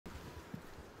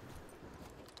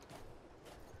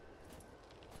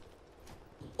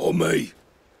on me.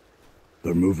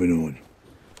 They're moving on.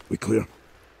 We clear?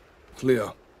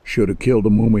 Clear. Should have killed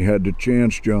them when we had the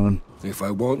chance, John. If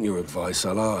I want your advice,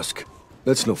 I'll ask.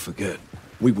 Let's not forget,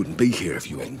 we wouldn't be here if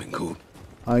you hadn't been caught.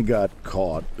 I got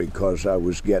caught because I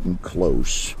was getting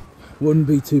close. Wouldn't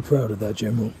be too proud of that,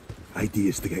 General. Idea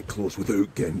is to get close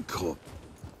without getting caught.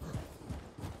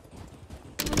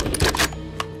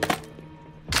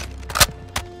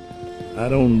 I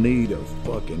don't need a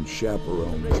fucking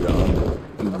chaperone, John.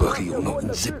 You're lucky you're not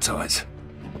in zip ties.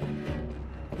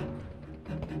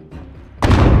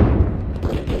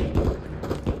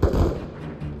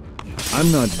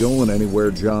 I'm not going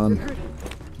anywhere, John.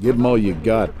 Give them all you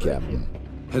got, Captain.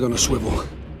 Head on a swivel.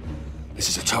 This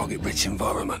is a target-rich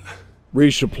environment.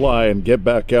 Resupply and get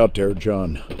back out there,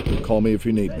 John. Call me if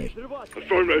you need me.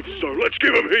 Affirmative, sir. Let's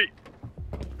give him heat.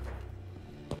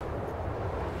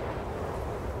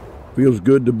 Feels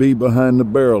good to be behind the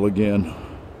barrel again.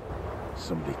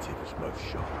 Somebody take his mouth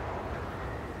shut.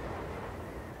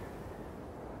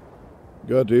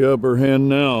 Got the upper hand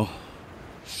now.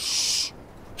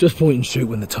 Just point and shoot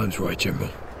when the time's right, General.